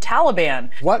hands of the Taliban.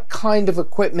 What kind of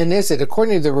equipment is it?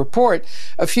 According to the report,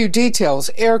 a few details: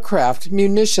 aircraft,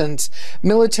 munitions,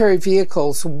 military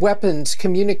vehicles, weapons,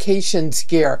 communications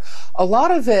gear. A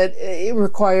lot of it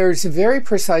requires very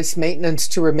precise maintenance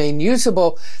to remain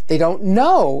usable. They don't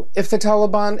know if the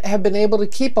Taliban have been able to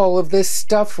keep all of this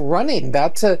stuff running.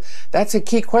 That's a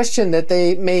key question that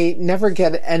they may never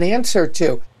get an answer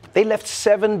to. They left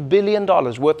 $7 billion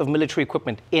worth of military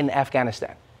equipment in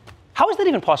Afghanistan. How is that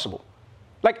even possible?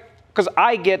 Like, because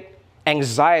I get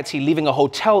anxiety leaving a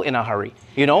hotel in a hurry,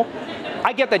 you know?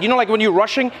 I get that. You know, like when you're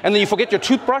rushing and then you forget your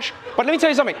toothbrush? But let me tell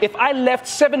you something. If I left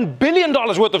 $7 billion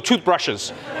worth of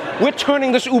toothbrushes, we're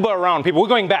turning this Uber around, people. We're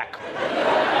going back.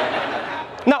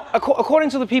 Now, according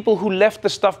to the people who left the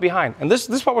stuff behind, and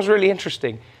this part was really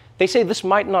interesting, they say this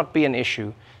might not be an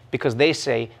issue because they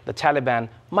say the Taliban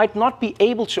might not be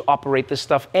able to operate this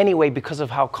stuff anyway because of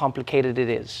how complicated it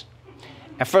is.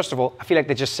 And first of all, I feel like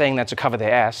they're just saying that to cover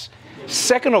their ass.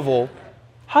 Second of all,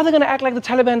 how are they going to act like the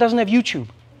Taliban doesn't have YouTube?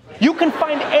 You can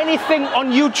find anything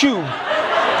on YouTube.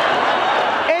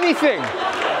 Anything.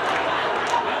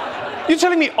 You're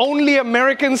telling me only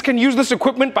Americans can use this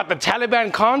equipment, but the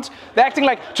Taliban can't? They're acting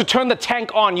like to turn the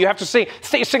tank on, you have to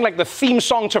sing like the theme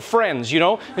song to Friends, you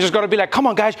know? You just got to be like, come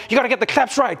on, guys, you got to get the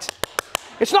claps right.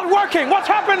 It's not working. What's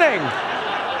happening?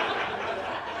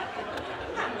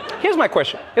 Here's my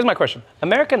question.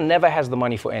 America never has the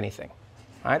money for anything.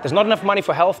 Right? There's not enough money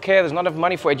for healthcare. There's not enough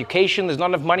money for education. There's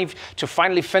not enough money to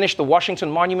finally finish the Washington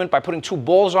Monument by putting 2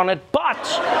 balls on it. But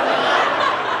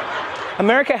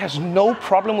America has no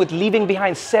problem with leaving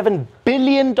behind $7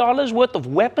 billion worth of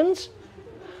weapons.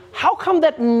 How come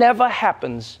that never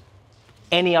happens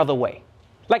any other way?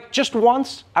 Like, just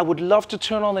once, I would love to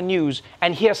turn on the news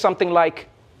and hear something like,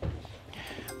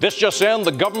 this just in,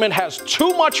 the government has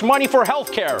too much money for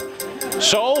healthcare,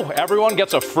 so everyone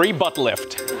gets a free butt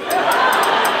lift.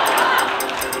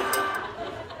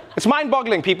 It's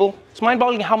mind-boggling, people. It's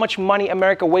mind-boggling how much money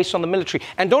America wastes on the military.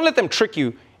 And don't let them trick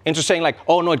you into saying like,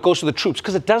 oh no, it goes to the troops,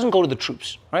 because it doesn't go to the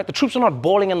troops, right? The troops are not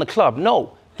balling in the club.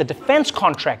 No, the defense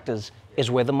contractors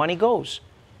is where the money goes.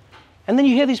 And then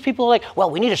you hear these people like, well,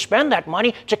 we need to spend that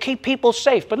money to keep people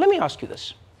safe. But let me ask you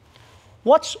this.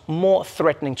 What's more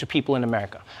threatening to people in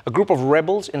America? A group of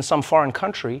rebels in some foreign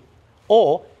country,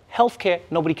 or healthcare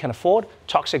nobody can afford,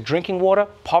 toxic drinking water,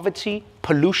 poverty,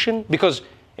 pollution? Because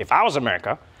if I was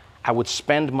America, I would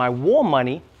spend my war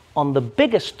money on the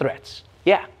biggest threats.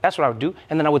 Yeah, that's what I would do.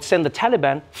 And then I would send the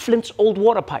Taliban Flint's old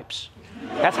water pipes.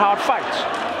 That's how I'd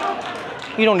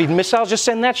fight. You don't need missiles, just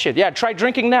send that shit. Yeah, try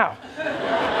drinking now.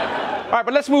 All right,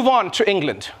 but let's move on to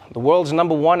England, the world's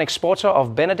 #1 exporter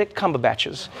of Benedict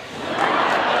Cumberbatches.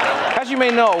 As you may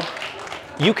know,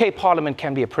 UK Parliament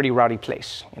can be a pretty rowdy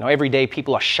place. You know, every day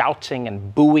people are shouting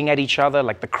and booing at each other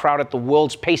like the crowd at the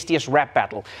world's pastiest rap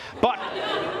battle. But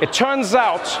it turns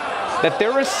out that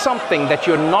there is something that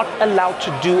you're not allowed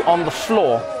to do on the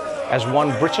floor, as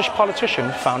one British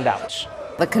politician found out.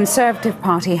 The Conservative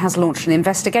Party has launched an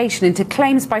investigation into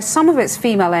claims by some of its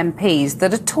female MPs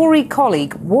that a Tory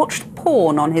colleague watched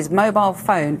porn on his mobile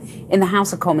phone in the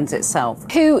House of Commons itself.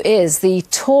 Who is the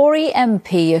Tory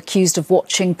MP accused of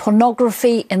watching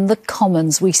pornography in the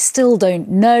Commons? We still don't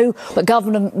know, but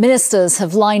government ministers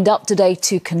have lined up today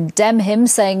to condemn him,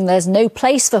 saying there's no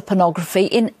place for pornography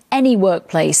in any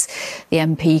workplace. The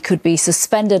MP could be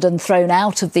suspended and thrown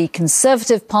out of the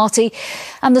Conservative Party,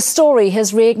 and the story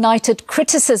has reignited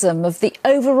criticism of the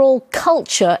overall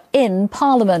culture in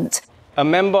Parliament. A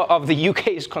member of the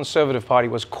UK's Conservative Party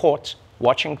was caught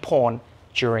watching porn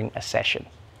during a session,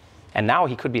 and now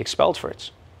he could be expelled for it.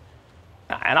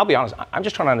 And I'll be honest, I'm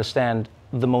just trying to understand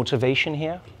the motivation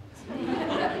here.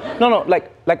 No,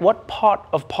 like what part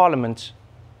of Parliament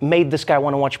made this guy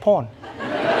want to watch porn?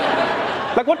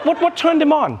 Like, what turned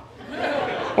him on?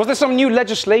 Was there some new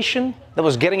legislation that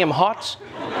was getting him hot?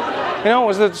 You know,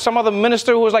 was there some other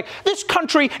minister who was like, this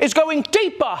country is going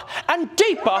deeper and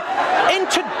deeper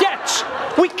into debt.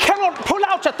 We cannot pull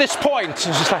out at this point. It's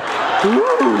just like,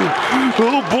 ooh,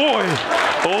 oh boy,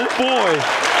 oh boy.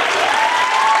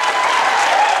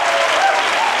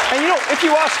 And you know, if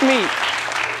you ask me,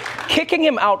 kicking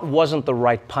him out wasn't the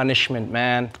right punishment,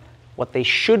 man. What they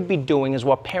should be doing is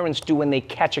what parents do when they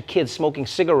catch a kid smoking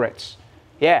cigarettes.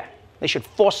 Yeah, they should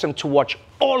force him to watch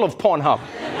all of Pornhub.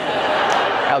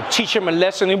 I'll teach him a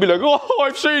lesson. He'll be like, oh,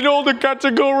 I've seen all the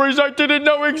categories I didn't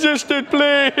know existed,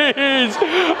 please.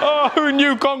 Oh, who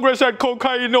knew Congress had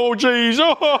cocaine orgies?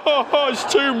 Oh, it's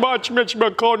too much, Mitch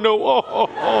McConnell. Oh.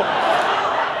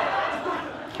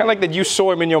 I like that you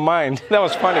saw him in your mind. That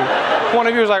was funny. One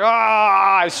of you was like,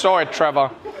 I saw it, Trevor.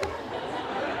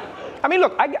 I mean,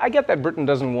 look, I get that Britain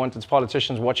doesn't want its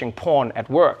politicians watching porn at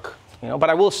work, you know,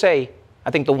 but I will say, I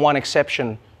think the one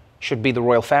exception should be the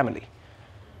royal family.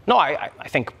 No, I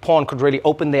think porn could really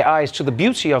open their eyes to the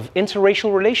beauty of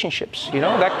interracial relationships, you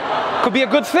know, that could be a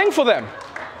good thing for them.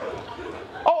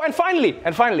 Oh, and finally,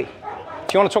 if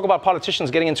you want to talk about politicians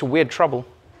getting into weird trouble,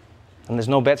 then there's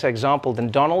no better example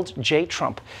than Donald J.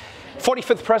 Trump,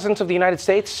 45th President of the United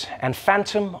States and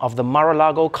phantom of the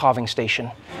Mar-a-Lago carving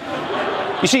station.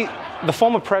 You see, the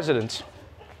former president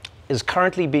is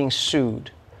currently being sued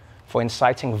for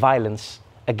inciting violence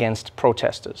against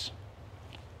protesters.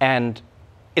 And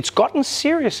it's gotten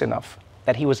serious enough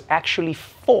that he was actually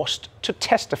forced to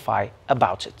testify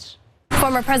about it.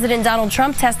 Former President Donald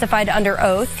Trump testified under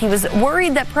oath. He was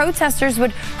worried that protesters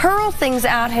would hurl things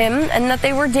at him and that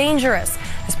they were dangerous.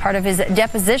 As part of his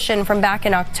deposition from back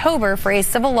in October for a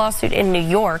civil lawsuit in New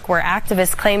York, where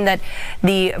activists claim that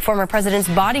the former president's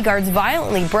bodyguards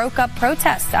violently broke up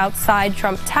protests outside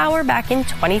Trump Tower back in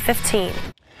 2015.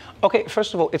 Okay,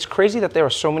 first of all, it's crazy that there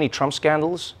are so many Trump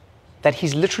scandals that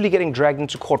he's literally getting dragged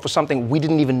into court for something we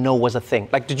didn't even know was a thing.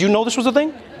 Like, did you know this was a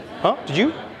thing? Huh? Did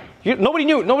you? Nobody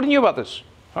knew about this.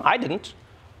 I didn't.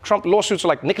 Trump lawsuits are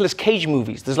like Nicolas Cage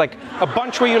movies. There's like a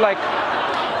bunch where you're like,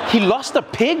 he lost a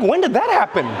pig? When did that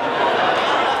happen?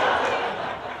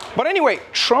 But anyway,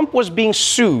 Trump was being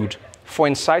sued for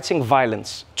inciting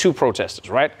violence to protesters,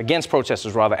 right? Against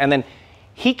protesters, rather. And then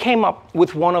he came up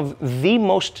with one of the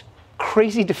most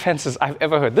crazy defenses I've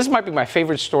ever heard. This might be my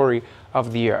favorite story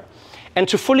of the year. And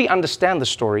to fully understand the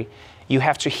story, you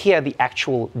have to hear the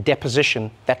actual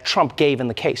deposition that Trump gave in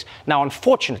the case. Now,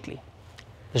 unfortunately,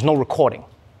 there's no recording.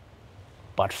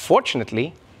 But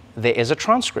fortunately, there is a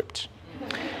transcript.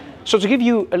 So to give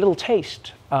you a little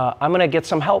taste, I'm going to get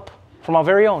some help from our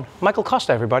very own Michael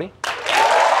Costa, everybody.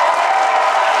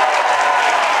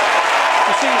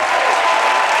 You see,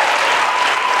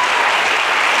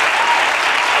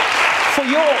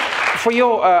 for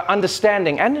your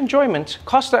understanding and enjoyment,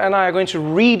 Costa and I are going to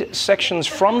read sections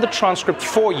from the transcript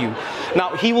for you.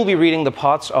 Now, he will be reading the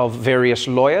parts of various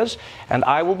lawyers, and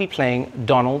I will be playing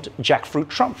Donald Jackfruit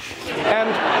Trump. And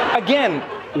again,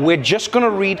 we're just going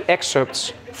to read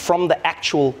excerpts from the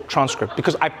actual transcript,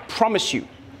 because I promise you,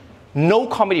 no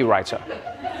comedy writer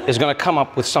is going to come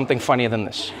up with something funnier than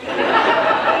this. All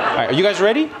right, are you guys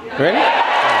ready? Ready?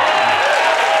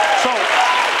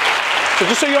 So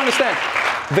just so you understand,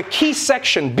 the key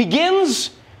section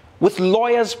begins with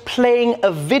lawyers playing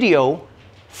a video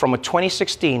from a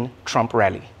 2016 Trump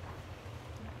rally.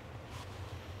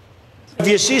 If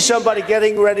you see somebody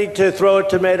getting ready to throw a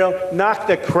tomato, knock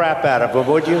the crap out of them,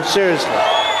 would you? Seriously.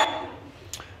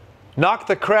 Knock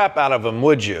the crap out of them,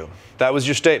 would you? That was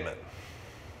your statement.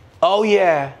 Oh,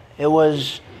 yeah. It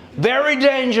was very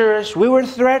dangerous. We were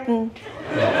threatened.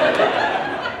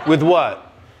 With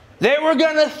what? They were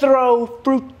going to throw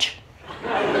fruit.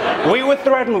 We were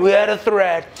threatened. We had a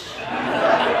threat.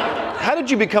 How did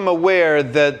you become aware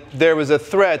that there was a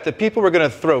threat that people were going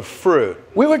to throw fruit?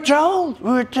 We were told.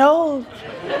 We were told.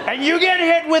 And you get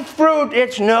hit with fruit,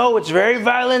 it's very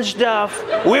violent stuff.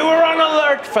 We were on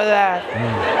alert for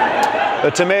that.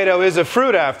 A tomato is a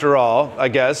fruit after all, I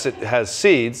guess. It has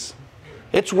seeds.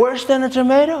 It's worse than a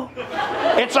tomato.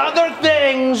 It's other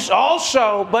things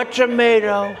also, but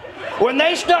tomato. When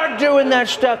they start doing that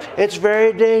stuff, it's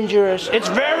very dangerous. It's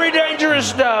very dangerous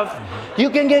stuff. You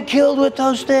can get killed with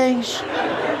those things.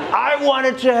 I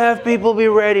wanted to have people be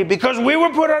ready because we were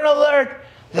put on alert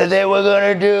that they were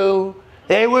going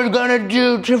to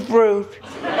do to fruit.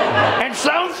 And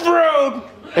some fruit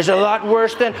is a lot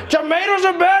worse than... Tomatoes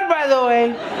are bad, by the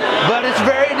way, but it's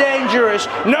very dangerous.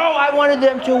 No, I wanted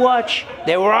them to watch.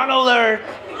 They were on alert.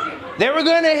 They were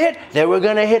going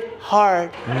to hit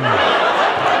hard.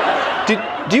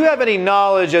 Do you have any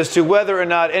knowledge as to whether or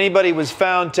not anybody was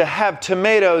found to have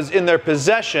tomatoes in their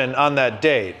possession on that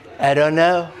date? I don't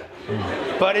know.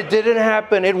 But it didn't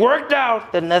happen. It worked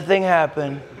out that nothing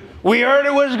happened. We heard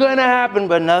it was going to happen,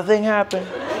 but nothing happened.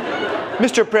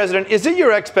 Mr. President, is it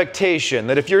your expectation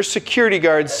that if your security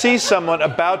guards see someone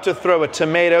about to throw a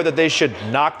tomato, that they should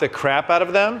knock the crap out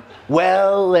of them?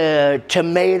 Well, a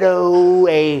tomato,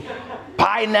 a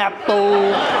pineapple,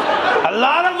 a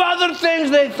lot of other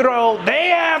things they throw, they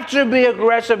have to be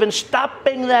aggressive in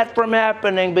stopping that from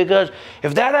happening, because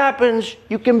if that happens,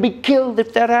 you can be killed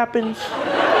if that happens.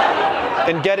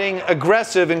 And getting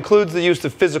aggressive includes the use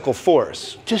of physical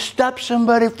force. To stop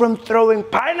somebody from throwing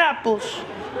pineapples,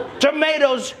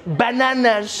 tomatoes,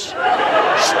 bananas,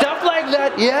 stuff like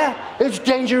that, yeah, it's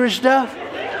dangerous stuff.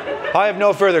 I have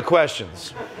no further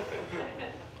questions.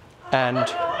 And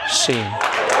scene.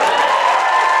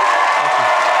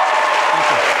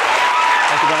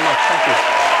 Thank you very much. Thank you.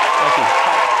 Thank you.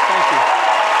 Thank you.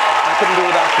 I couldn't do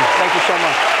without you. Thank you so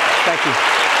much. Thank you.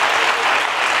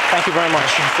 Thank you very much.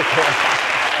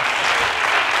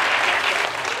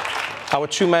 Our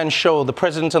two-man show, The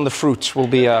President and the Fruit, will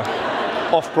be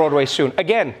off-Broadway soon.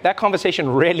 Again, that conversation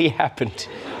really happened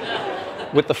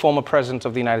with the former President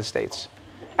of the United States.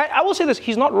 I will say this,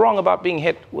 he's not wrong about being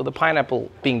hit with a pineapple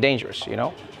being dangerous, you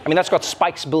know? I mean, that's got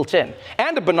spikes built in.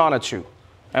 And a banana, too.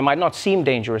 It might not seem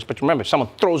dangerous, but remember, if someone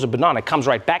throws a banana, it comes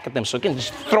right back at them, so it can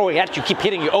just throw it at you, keep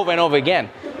hitting you over and over again.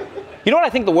 You know what I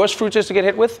think the worst fruit is to get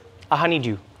hit with? A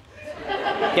honeydew.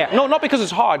 Yeah, no, not because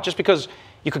it's hard, just because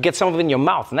you could get some of it in your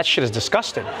mouth, and that shit is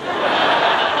disgusting. Like,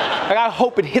 I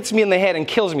hope it hits me in the head and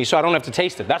kills me so I don't have to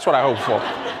taste it. That's what I hope for.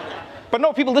 But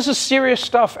no, people, this is serious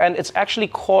stuff, and it's actually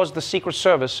caused the Secret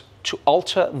Service to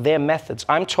alter their methods.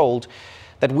 I'm told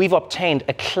that we've obtained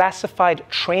a classified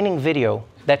training video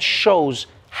that shows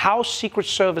how Secret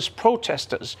Service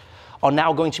protesters are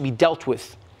now going to be dealt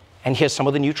with. And here's some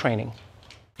of the new training.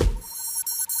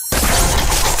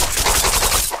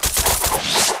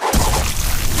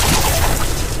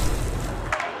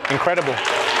 Incredible.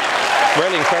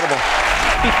 Really incredible.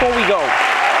 Before we go,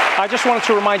 I just wanted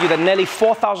to remind you that nearly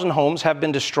 4,000 homes have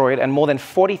been destroyed and more than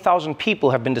 40,000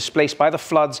 people have been displaced by the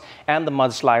floods and the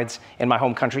mudslides in my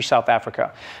home country, South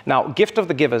Africa. Now, Gift of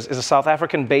the Givers is a South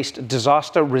African-based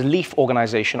disaster relief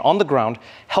organization on the ground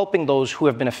helping those who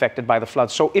have been affected by the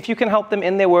floods. So if you can help them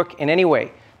in their work in any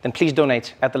way, then please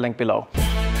donate at the link below.